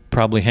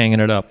probably hanging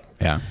it up.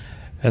 Yeah.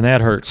 And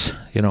that hurts.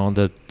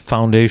 The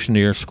foundation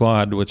of your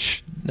squad,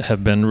 which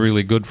have been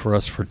really good for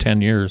us for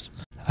 10 years.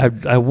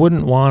 I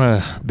wouldn't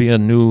want to be a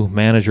new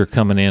manager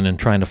coming in and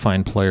trying to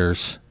find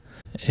players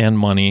and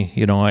money.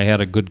 I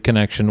had a good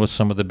connection with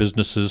some of the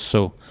businesses,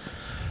 so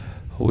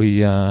we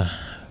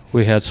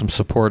had some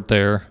support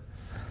there.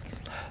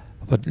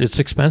 But it's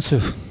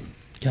expensive.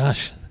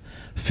 Gosh,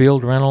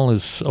 field rental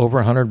is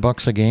over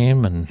 $100 a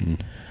game,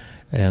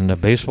 and the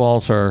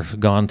baseballs are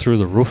gone through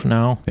the roof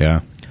now.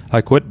 Yeah. I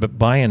quit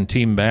buying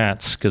team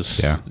bats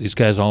because these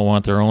guys all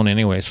want their own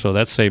anyway, so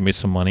that saved me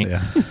some money.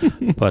 Yeah.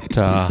 But,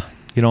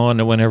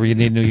 and whenever you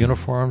need new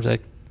uniforms,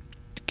 that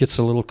gets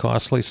a little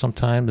costly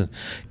sometimes. And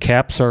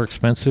caps are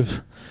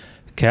expensive.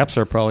 Caps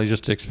are probably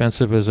just as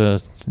expensive as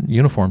a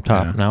uniform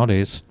top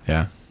nowadays.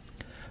 Yeah.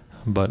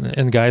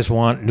 And guys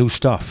want new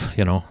stuff,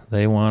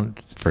 They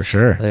want... For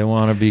sure. They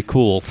want to be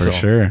cool. For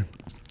sure.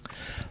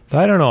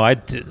 I don't know.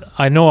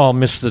 I know I'll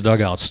miss the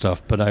dugout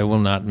stuff, but I will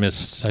not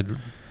miss... I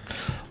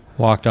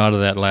walked out of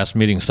that last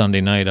meeting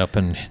Sunday night up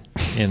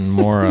in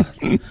Mora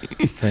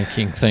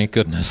thinking, thank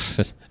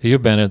goodness.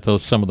 You've been at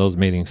some of those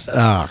meetings.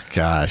 Oh,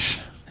 gosh.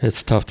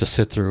 It's tough to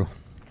sit through.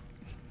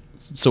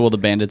 So will the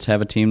Bandits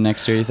have a team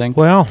next year, you think?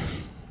 Well,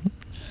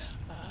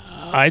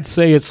 I'd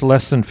say it's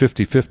less than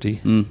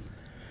 50-50.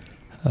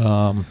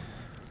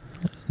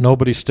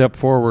 Nobody stepped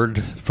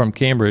forward from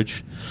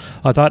Cambridge.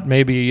 I thought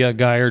maybe a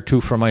guy or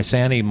two from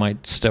Isanti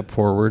might step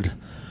forward.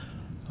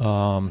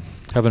 Haven't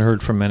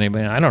heard from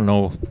anybody. I don't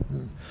know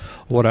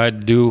what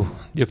I'd do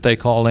if they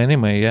called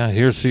anyway. Yeah,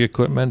 here's the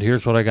equipment.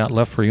 Here's what I got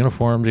left for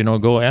uniforms.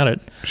 Go at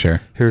it.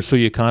 Sure. Here's who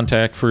you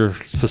contact for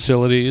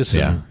facilities.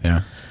 Yeah.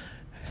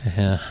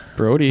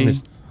 Brody.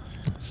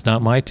 It's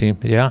not my team.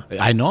 Yeah.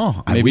 I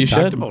know. Maybe we you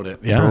talked should. about it.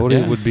 Yeah.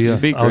 Brody would be,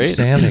 great.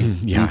 outstanding.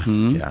 Yeah.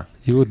 Yeah.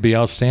 He would be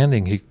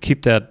outstanding. He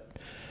keep that.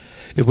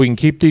 If we can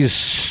keep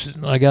these,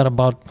 I got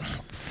about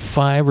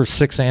 5 or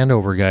 6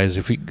 Andover guys.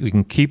 If we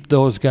can keep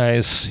those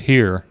guys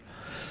here,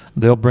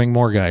 they'll bring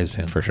more guys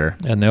in. For sure.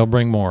 And they'll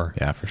bring more.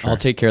 Yeah, for sure. I'll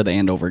take care of the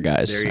Andover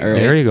guys.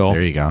 There you go.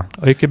 There you go.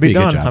 It can be Be a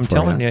good done. job I'm for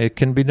telling you, it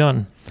can be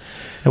done.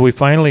 And we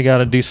finally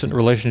got a decent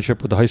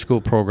relationship with the high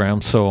school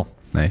program, so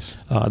Nice.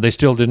 they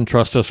still didn't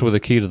trust us with a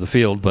key to the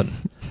field, but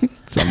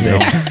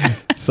Someday.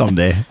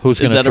 Someday. who's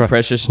Is going that a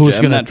precious who's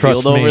gem, gonna that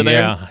trust field me? over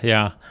there?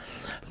 Yeah.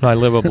 I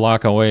live a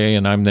block away,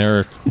 and I'm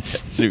there.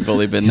 You've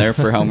only been there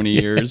for how many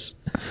years?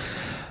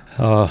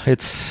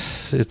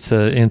 It's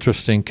an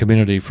interesting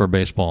community for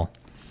baseball.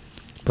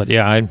 But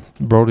yeah,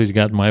 Brody's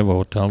got my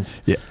vote.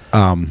 Yeah.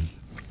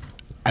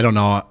 I don't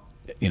know.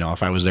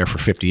 If I was there for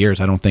 50 years,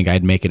 I don't think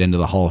I'd make it into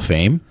the Hall of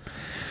Fame.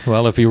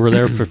 Well, if you were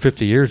there for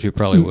 50 years, you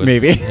probably would.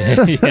 Maybe.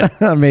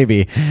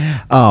 Maybe.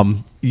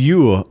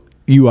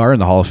 You are in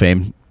the Hall of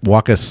Fame.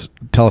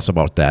 Tell us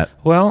about that.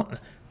 Well,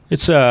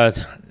 it's a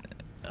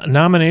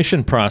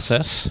nomination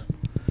process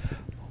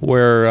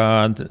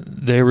where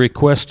they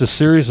request a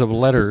series of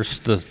letters,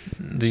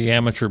 the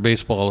Amateur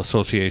Baseball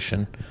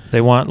Association.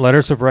 They want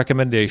letters of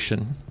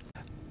recommendation.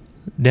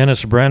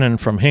 Dennis Brennan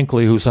from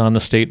Hinckley, who's on the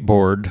state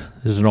board,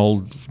 is an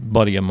old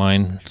buddy of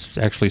mine,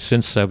 actually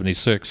since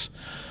 '76.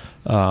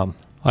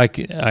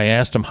 I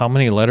asked him, how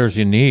many letters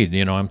you need?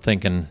 I'm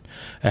thinking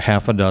a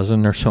half a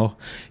dozen or so.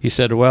 He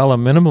said, well, a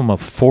minimum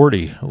of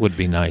 40 would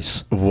be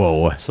nice.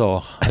 Whoa.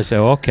 So I said,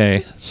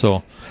 okay.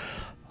 So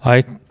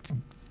I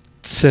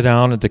sit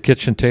down at the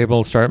kitchen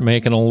table, start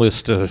making a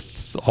list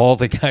of all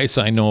the guys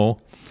I know.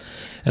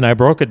 And I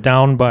broke it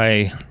down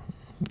by,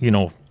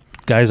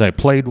 guys I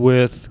played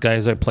with,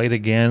 guys I played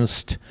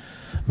against,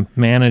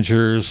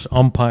 managers,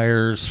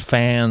 umpires,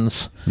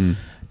 fans.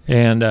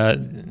 And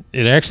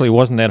it actually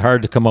wasn't that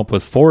hard to come up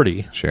with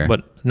 40. Sure.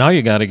 But now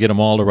you got to get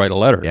them all to write a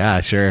letter. Yeah,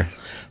 sure.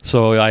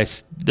 So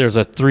there's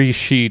a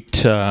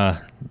 3-sheet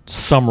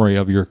summary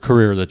of your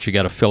career that you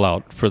got to fill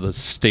out for the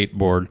state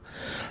board.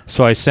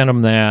 So I sent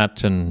them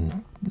that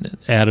and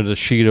added a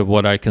sheet of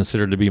what I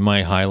considered to be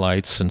my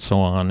highlights and so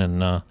on.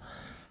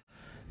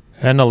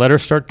 And the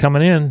letters start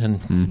coming in,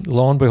 and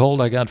lo and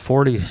behold, I got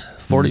 40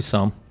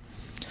 some.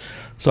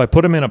 So I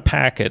put them in a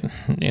packet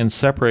and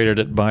separated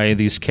it by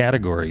these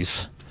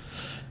categories.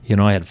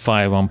 I had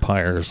 5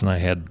 umpires, and I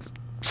had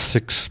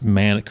 6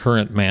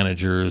 current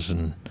managers,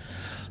 and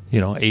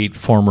 8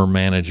 former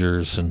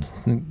managers, and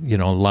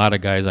a lot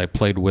of guys I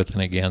played with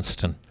and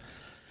against, and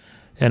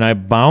I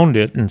bound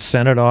it and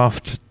sent it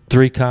off to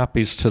 3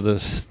 copies to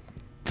the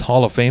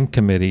Hall of Fame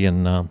committee.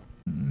 And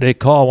they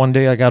call one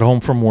day. I got home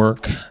from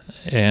work,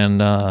 and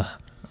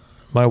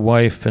my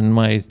wife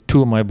and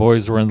 2 of my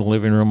boys were in the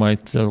living room. I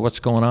said, what's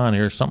going on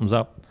here? Something's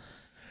up.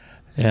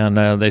 And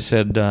they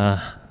said,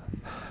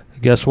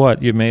 guess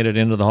what? You made it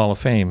into the Hall of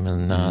Fame.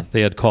 And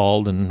they had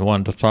called and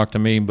wanted to talk to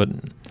me, but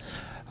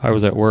I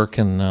was at work,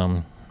 and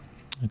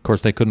of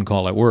course they couldn't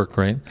call at work,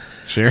 right?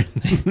 Sure.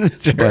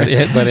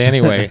 But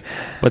anyway,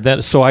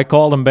 so I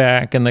called him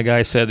back, and the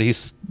guy said, he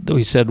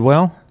said,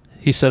 well,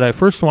 he said, I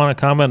first want to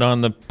comment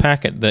on the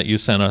packet that you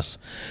sent us.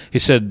 He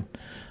said,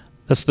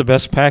 that's the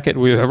best packet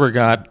we've ever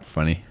got.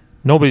 Funny.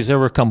 Nobody's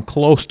ever come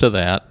close to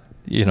that,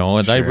 and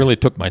I Sure. really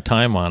took my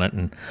time on it.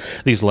 And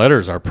these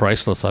letters are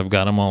priceless. I've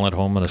got them all at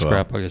home in a Cool.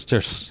 scrapbook. It's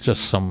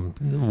just some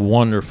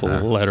wonderful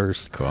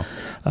letters. Cool.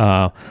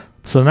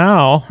 So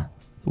now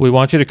we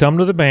want you to come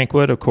to the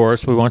banquet, of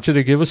course. We want you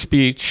to give a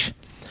speech.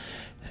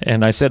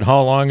 And I said,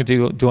 how long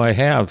do I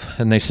have?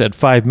 And they said,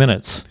 5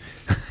 minutes.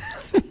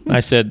 I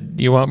said,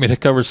 you want me to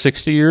cover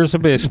 60 years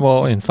of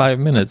baseball in 5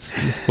 minutes?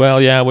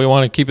 Well, yeah, we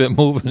want to keep it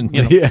moving.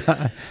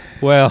 Yeah.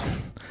 Well,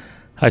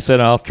 I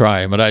said, I'll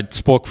try, but I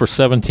spoke for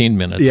 17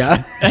 minutes.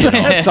 Yeah.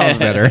 That sounds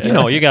better.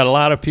 You got a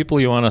lot of people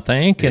you want to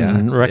thank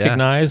and Yeah,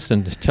 recognize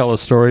and tell a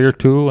story or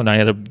two. And I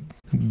had a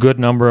good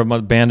number of my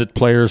Bandit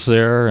players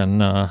there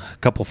and a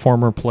couple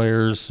former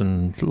players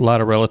and a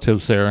lot of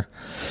relatives there.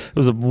 It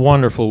was a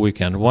wonderful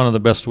weekend, one of the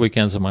best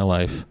weekends of my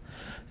life.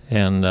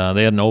 And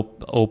they had an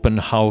open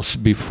house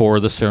before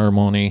the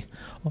ceremony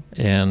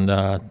and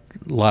a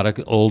lot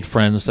of old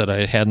friends that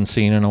I hadn't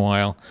seen in a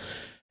while.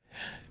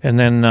 And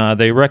then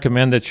they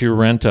recommend that you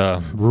rent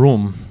a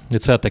room.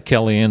 It's at the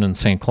Kelly Inn in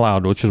St.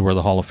 Cloud, which is where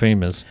the Hall of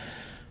Fame is.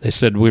 They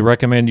said, we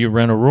recommend you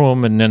rent a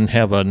room and then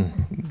have a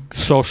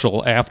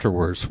social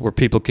afterwards where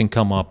people can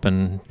come up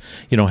and,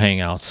 hang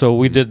out. So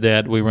we did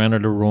that. We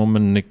rented a room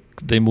and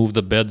they moved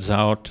the beds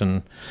out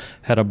and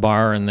had a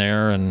bar in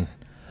there. And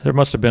there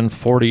must have been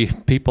 40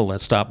 people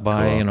that stopped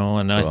by, Cool.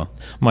 and Cool.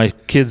 my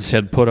kids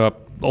had put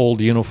up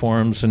old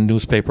uniforms and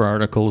newspaper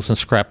articles and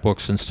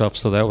scrapbooks and stuff.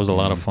 So that was a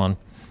lot of fun.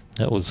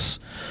 That was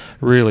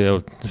really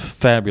a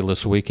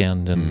fabulous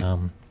weekend. And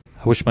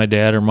I wish my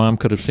dad or mom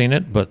could have seen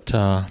it, but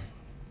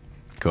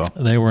Cool.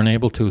 they weren't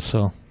able to.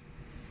 So,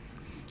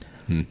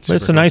 but it's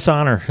a cool. nice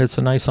honor. It's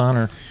a nice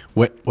honor.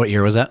 What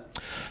year was that?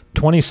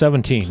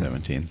 2017.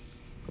 17.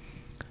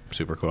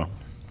 Super cool.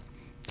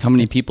 How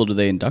many people do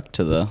they induct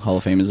to the Hall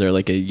of Fame? Is there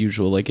like a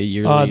usual, like a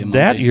yearly?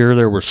 That year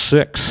there were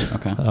 6.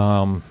 Okay.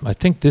 I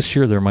think this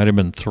year there might have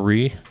been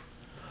 3.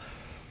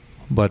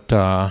 But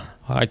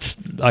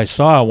I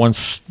saw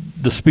once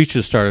the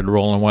speeches started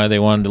rolling why they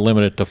wanted to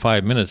limit it to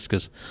 5 minutes,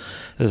 because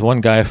there's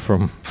one guy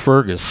from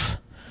Fergus,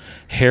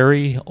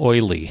 Harry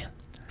Oiley.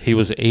 He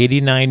was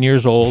 89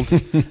 years old,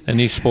 and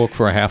he spoke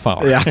for a half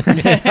hour. Yeah.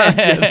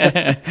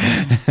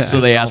 So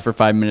they ask for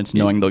 5 minutes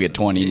knowing they'll get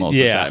 20 most of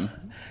the time.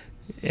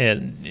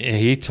 And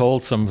he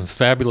told some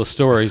fabulous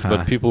stories,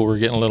 but people were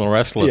getting a little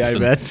restless. Yeah, I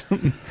bet.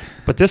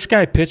 But this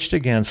guy pitched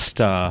against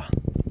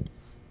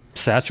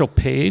Satchel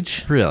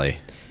Paige. Really?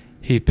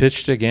 He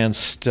pitched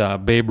against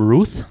Babe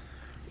Ruth.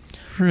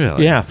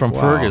 Really? Yeah, from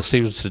Wow. Fergus.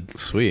 He was a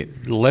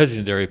Sweet.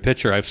 legendary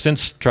pitcher. I've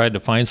since tried to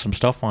find some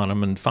stuff on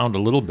him and found a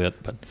little bit,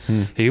 but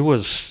he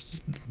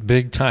was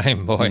big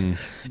time, boy,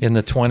 in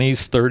the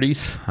 20s,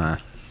 30s. Huh.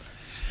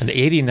 And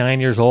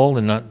 89 years old,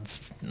 and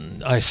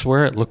I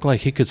swear it looked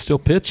like he could still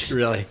pitch.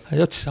 Really?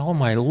 Oh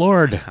my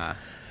Lord!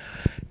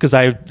 Because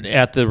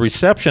at the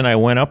reception, I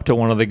went up to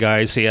one of the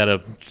guys. He had a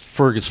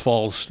Fergus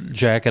Falls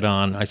jacket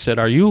on. I said,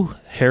 "Are you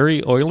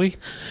Harry Oiley?"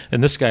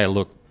 And this guy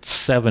looked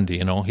 70.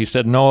 He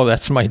said, "No,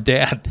 that's my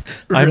dad.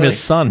 I'm Really? his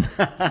son."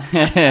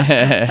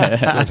 I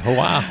said,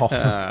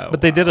 "Wow!"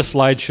 But they did a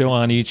slideshow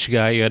on each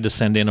guy. You had to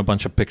send in a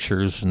bunch of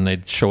pictures, and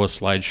they'd show a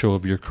slideshow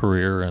of your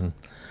career, and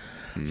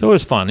so it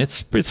was fun.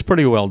 It's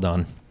pretty well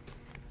done.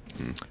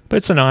 But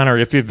it's an honor.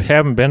 If you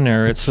haven't been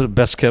there, it's the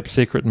best kept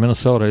secret in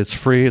Minnesota. It's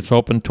free. It's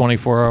open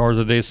 24 hours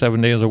a day, 7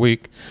 days a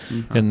week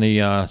in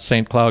the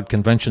St. Cloud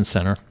Convention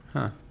Center.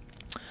 Huh.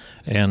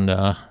 And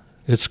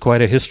it's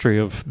quite a history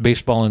of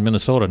baseball in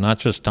Minnesota, not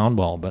just town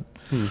ball, but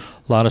a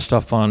lot of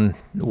stuff on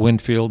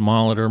Winfield,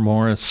 Molitor,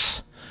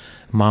 Morris,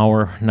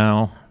 Mauer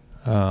now.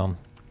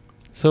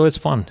 So it's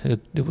fun.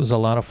 It was a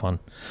lot of fun.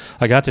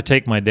 I got to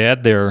take my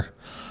dad there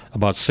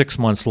about 6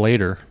 months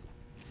later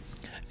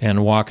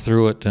and walk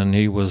through it, and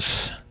he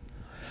was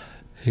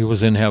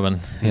in heaven.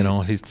 He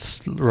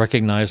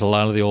recognized a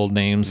lot of the old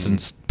names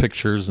and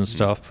pictures and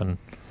stuff, and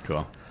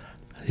Cool.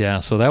 yeah,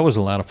 so that was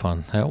a lot of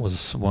fun. That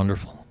was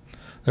wonderful.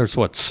 There's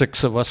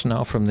 6 of us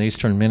now from the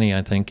Eastern Mini,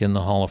 I think, in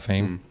the Hall of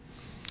Fame.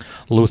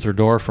 Luther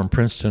Dorr from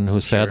Princeton, who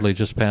sadly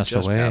just passed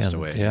away.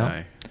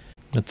 Yeah.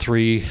 And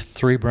three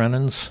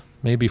Brennans,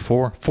 maybe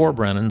four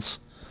Brennans.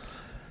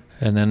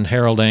 And then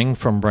Harold Eng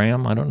from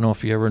Braham. I don't know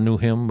if you ever knew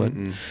him, but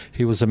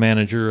he was the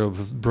manager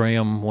of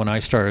Braham when I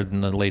started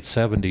in the late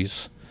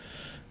 70s.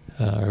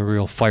 A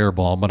real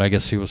fireball, but I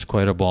guess he was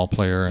quite a ball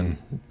player and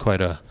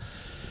quite a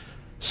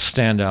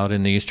standout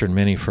in the Eastern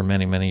Mini for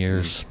many, many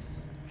years.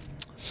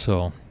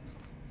 So,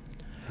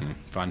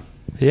 Fun.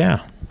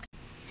 yeah.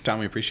 Tom,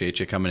 we appreciate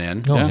you coming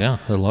in. Oh, yeah.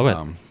 I love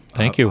it.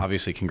 Thank you.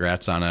 Obviously,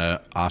 congrats on an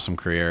awesome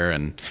career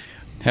and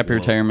Happy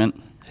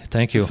retirement.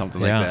 Thank you. something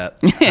like Yeah.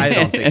 that. I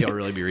don't think he'll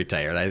really be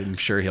retired. I'm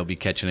sure he'll be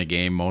catching a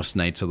game most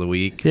nights of the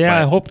week. Yeah,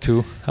 but I hope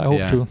to.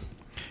 yeah.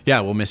 Yeah,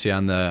 we'll miss you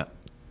in the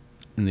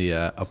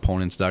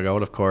opponent's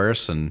dugout, of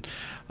course, and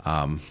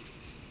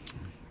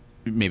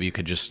maybe you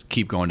could just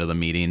keep going to the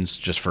meetings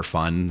just for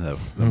fun.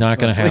 Not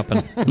going to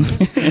happen.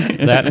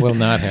 That will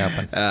not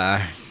happen.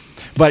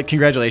 But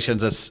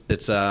congratulations.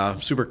 It's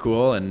super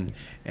cool, and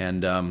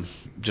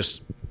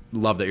just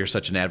love that you're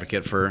such an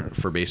advocate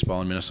for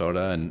baseball in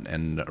Minnesota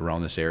and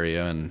around this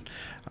area, and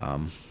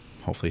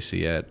hopefully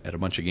see you at a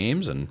bunch of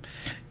games,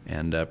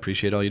 and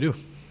appreciate all you do.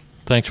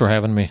 Thanks for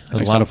having me. It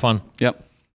was a lot of fun. Yep.